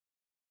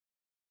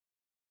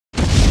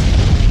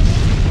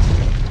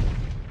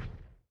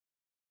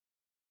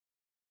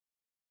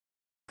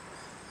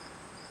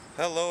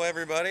Hello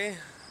everybody,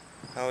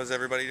 how is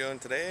everybody doing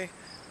today?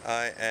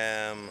 I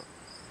am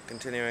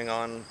continuing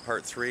on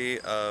part 3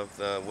 of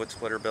the wood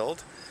splitter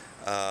build.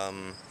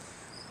 It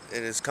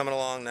is coming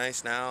along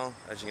nice now.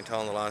 As you can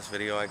tell in the last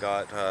video, I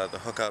got the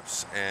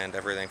hookups and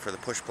everything for the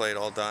push plate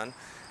all done,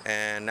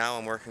 and now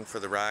I'm working for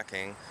the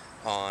racking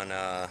on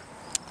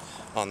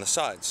the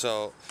side.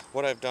 So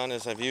what I've done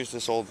is I've used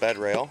this old bed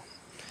rail,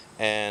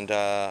 and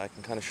I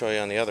can kind of show you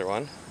on the other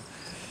one.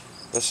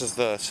 This is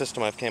the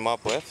system I've came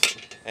up with,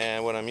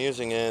 and what I'm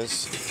using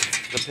is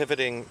the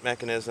pivoting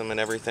mechanism and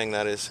everything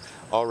that is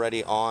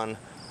already on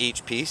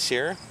each piece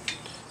here.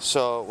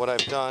 So what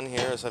I've done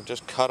here is I've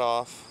just cut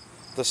off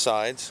the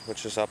sides,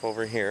 which is up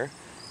over here,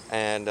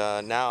 and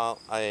now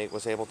I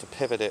was able to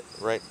pivot it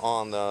right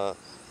on the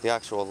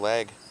actual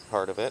leg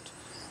part of it,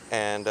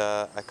 and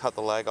I cut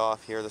the leg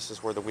off here. This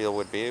is where the wheel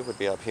would be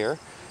up here,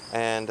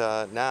 and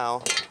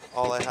now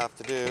all I have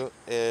to do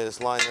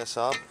is line this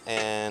up,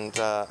 and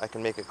I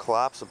can make it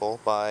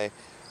collapsible by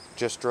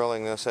just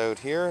drilling this out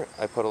here.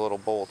 I put a little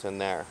bolt in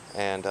there,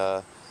 and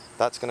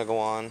that's going to go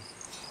on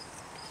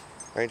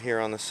right here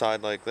on the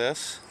side like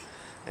this,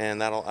 and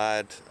that'll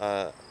add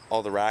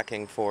all the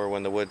racking for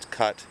when the wood's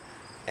cut,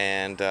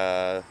 and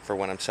for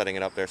when I'm setting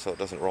it up there so it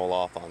doesn't roll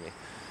off on me.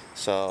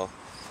 So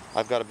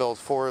I've got to build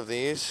 4 of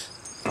these.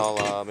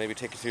 I'll maybe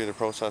take you through the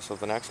process of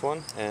the next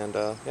one, and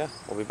yeah,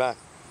 we'll be back.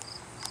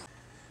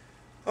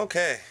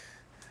 Okay,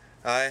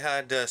 I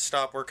had to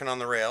stop working on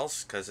the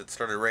rails because it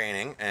started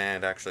raining,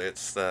 and actually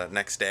it's the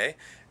next day,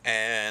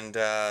 and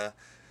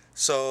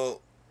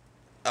so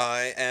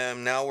I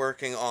am now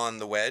working on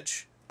the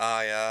wedge.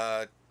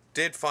 I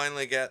did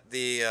finally get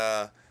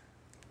the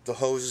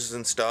hoses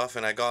and stuff,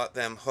 and I got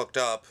them hooked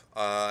up.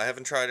 I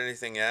haven't tried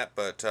anything yet,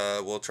 but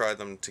we'll try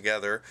them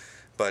together.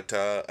 But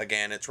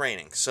again, it's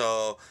raining,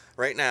 so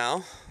right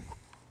now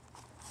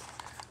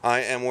I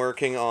am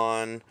working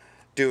on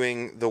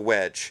doing the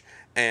wedge.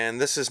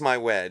 And this is my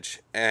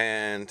wedge,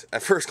 and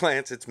at first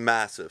glance it's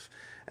massive,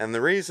 and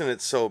the reason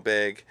it's so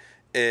big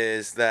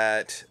is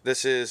that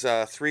this is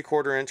a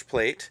 3/4 inch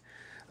plate,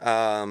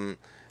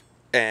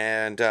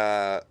 and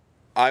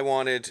I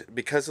wanted,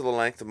 because of the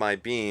length of my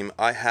beam,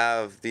 I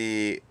have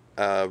the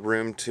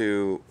room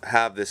to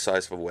have this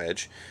size of a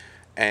wedge,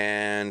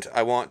 and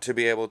I want to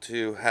be able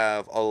to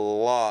have a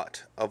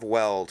lot of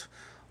weld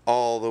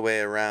all the way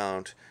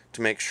around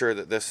to make sure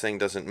that this thing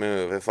doesn't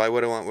move. If I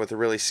would have went with a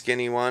really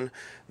skinny one,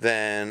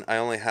 then I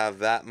only have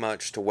that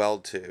much to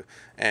weld to.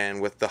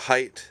 And with the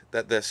height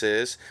that this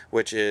is,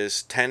 which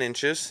is 10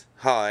 inches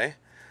high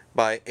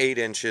by 8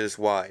 inches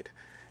wide.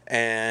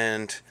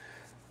 And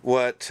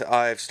what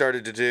I've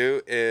started to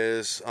do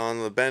is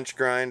on the bench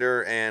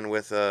grinder and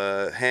with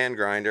a hand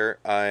grinder,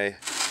 I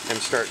am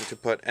starting to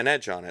put an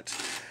edge on it.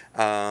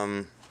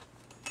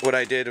 What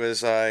I did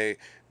was I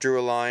drew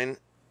a line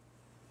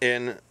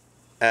in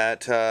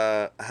at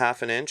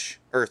 1/2 inch,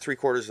 or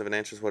 3/4 of an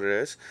inch is what it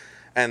is,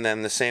 and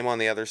then the same on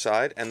the other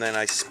side, and then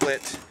I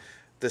split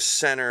the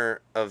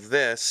center of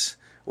this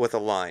with a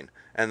line,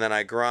 and then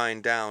I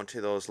grind down to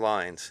those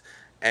lines,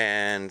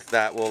 and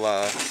that will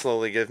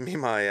slowly give me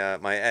my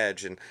my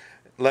edge. And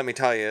let me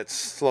tell you, it's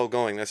slow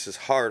going. This is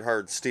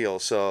hard steel,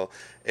 so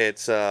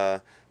it's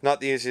not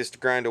the easiest to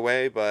grind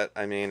away, but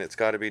I mean, it's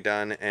got to be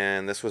done,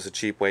 and this was a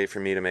cheap way for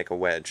me to make a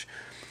wedge.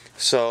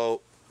 So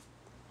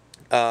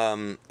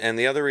and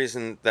the other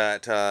reason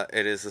that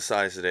it is the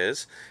size it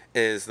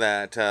is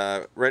that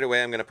right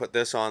away I'm going to put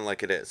this on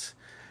like it is,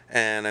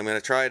 and I'm going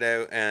to try it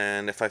out,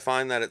 and if I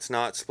find that it's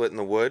not splitting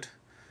the wood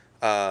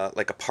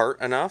like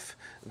apart enough,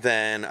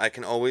 then I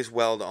can always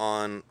weld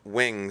on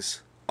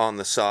wings on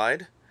the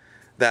side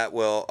that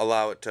will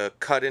allow it to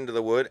cut into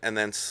the wood and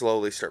then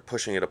slowly start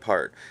pushing it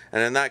apart,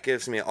 and then that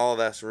gives me all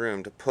this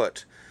room to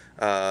put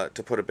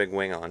a big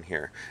wing on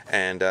here.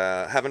 And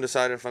haven't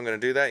decided if I'm going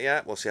to do that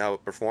yet. We'll see how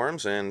it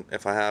performs, and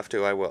if I have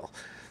to, I will.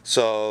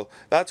 So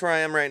that's where I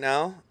am right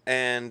now,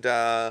 and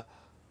I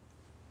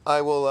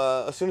will,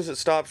 as soon as it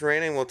stops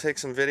raining, we'll take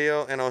some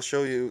video and I'll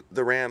show you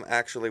the ram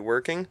actually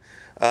working.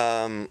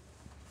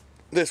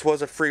 This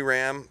was a free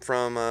ram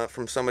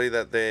from somebody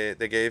that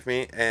they gave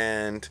me,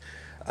 and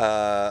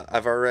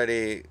I've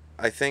already,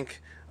 I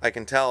think I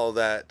can tell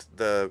that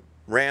the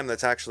ram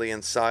that's actually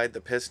inside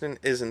the piston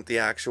isn't the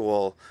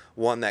actual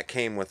one that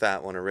came with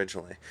that one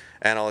originally,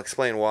 and I'll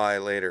explain why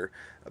later.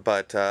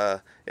 But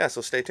yeah,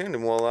 so stay tuned,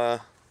 and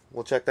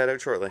we'll check that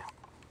out shortly.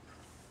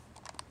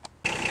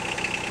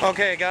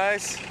 Okay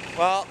guys,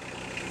 well,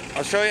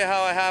 I'll show you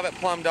how I have it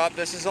plumbed up.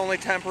 This is only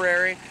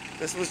temporary.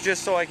 This was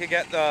just so I could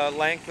get the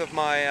length of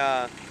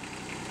my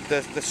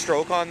the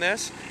stroke on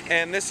this,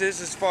 and this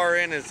is as far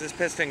in as this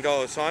piston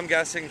goes, so I'm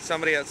guessing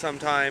somebody at some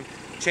time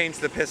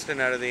changed the piston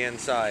out of the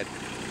inside.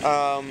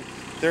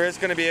 There is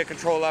going to be a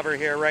control lever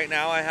here. Right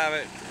now I have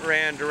it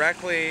ran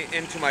directly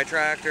into my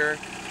tractor,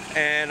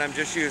 and I'm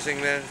just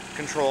using the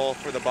control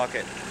for the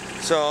bucket.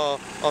 So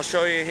I'll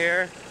show you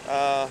here.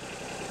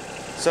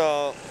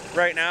 So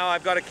right now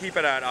I've got to keep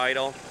it at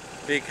idle,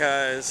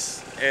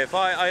 because if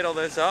I idle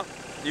this up,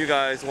 you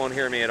guys won't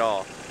hear me at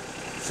all.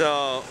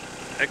 So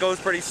it goes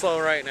pretty slow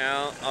right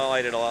now. I'll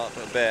light it up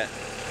a bit.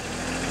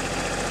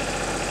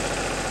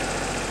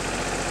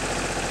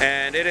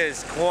 And it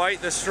is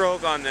quite the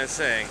stroke on this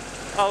thing.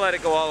 I'll let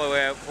it go all the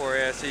way out for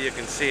you so you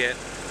can see it.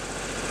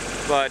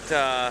 But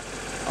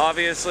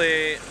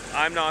obviously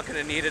I'm not going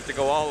to need it to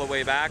go all the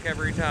way back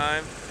every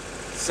time.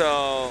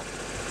 So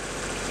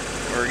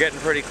we're getting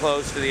pretty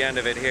close to the end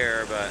of it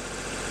here, but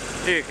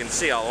you can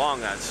see how long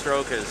that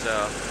stroke is.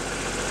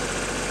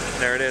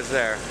 There it is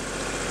there.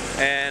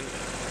 And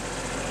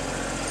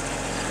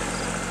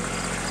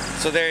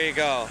so there you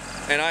go.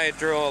 And I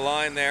drew a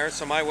line there,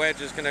 so my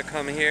wedge is going to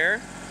come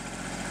here.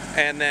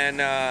 And then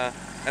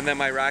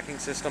my racking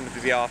system to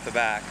be off the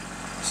back.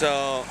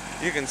 So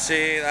you can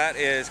see that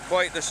is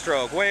quite the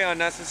stroke. Way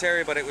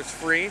unnecessary, but it was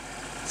free.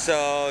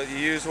 So you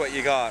use what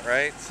you got,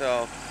 right?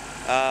 So,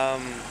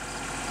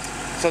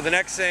 so the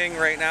next thing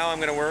right now I'm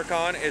going to work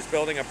on is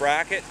building a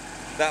bracket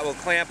that will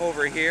clamp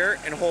over here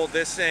and hold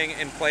this thing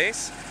in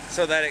place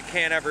so that it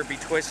can't ever be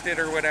twisted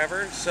or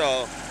whatever.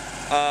 So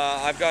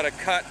I've got to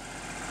cut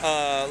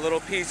a little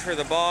piece for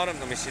the bottom.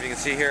 Let me see if you can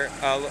see here.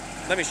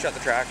 Let me shut the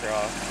tractor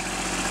off.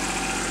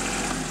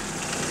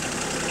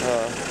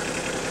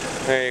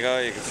 There you go,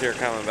 you can see her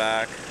coming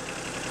back.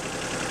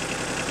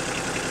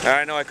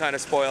 I know I kind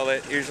of spoiled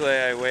it. Usually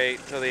I wait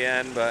till the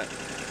end, but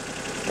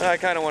I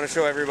kind of want to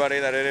show everybody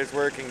that it is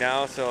working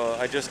now, so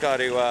I just got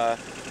to,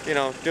 you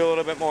know, do a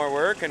little bit more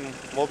work and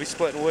we'll be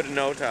splitting wood in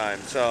no time.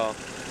 So,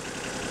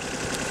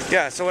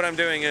 yeah, so what I'm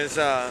doing is,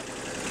 I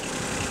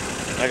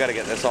got to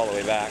get this all the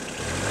way back.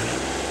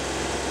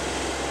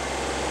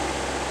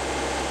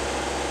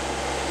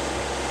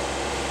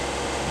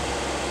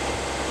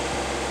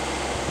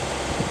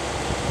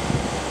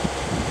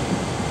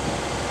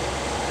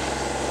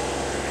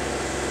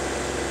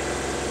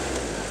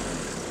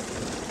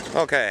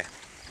 Okay,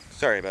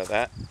 sorry about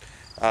that.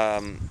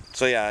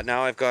 So yeah,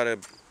 now I've got to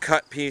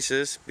cut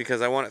pieces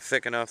because I want it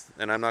thick enough,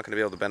 and I'm not going to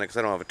be able to bend it because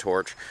I don't have a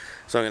torch.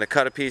 So I'm going to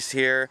cut a piece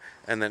here,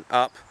 and then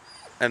up,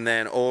 and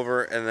then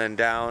over, and then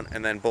down,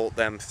 and then bolt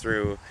them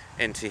through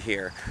into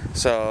here.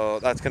 So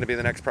that's going to be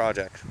the next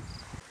project.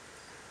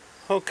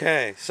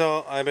 Okay,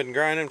 so I've been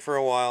grinding for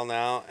a while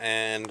now,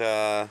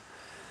 and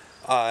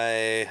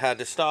I had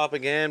to stop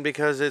again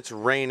because it's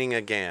raining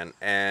again,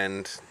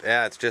 and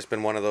yeah, it's just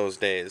been one of those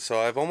days. So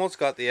I've almost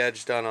got the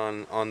edge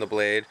done on the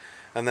blade,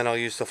 and then I'll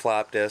use the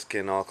flap disc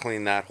and I'll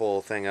clean that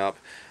whole thing up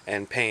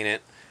and paint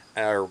it,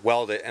 or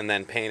weld it and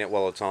then paint it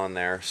while it's on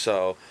there.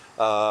 So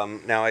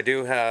now I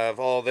do have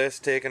all this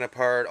taken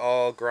apart,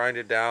 all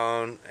grinded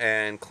down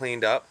and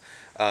cleaned up.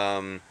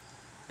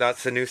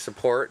 That's the new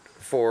support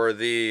for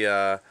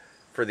the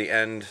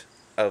end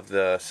of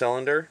the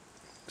cylinder,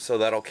 so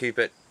that'll keep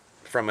it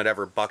from it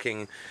ever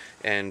bucking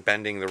and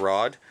bending the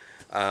rod,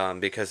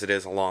 because it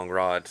is a long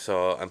rod.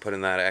 So I'm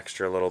putting that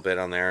extra little bit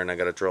on there, and I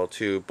got to drill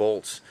 2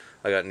 bolts.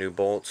 I got new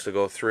bolts to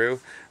go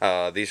through.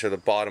 These are the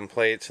bottom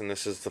plates, and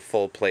this is the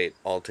full plate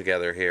all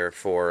together here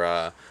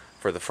for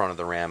the front of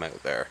the Ram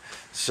out there.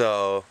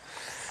 So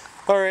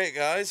alright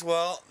guys,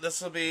 well,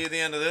 this will be the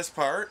end of this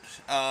part.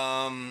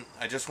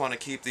 I just want to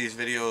keep these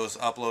videos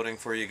uploading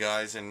for you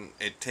guys, and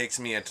it takes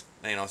me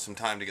some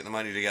time to get the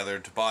money together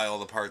to buy all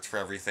the parts for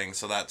everything,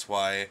 so that's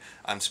why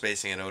I'm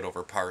spacing it out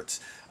over parts.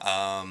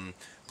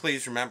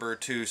 Please remember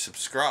to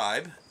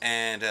subscribe,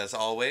 and as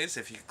always,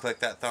 if you could click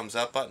that thumbs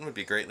up button, would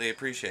be greatly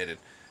appreciated.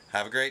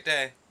 Have a great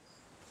day.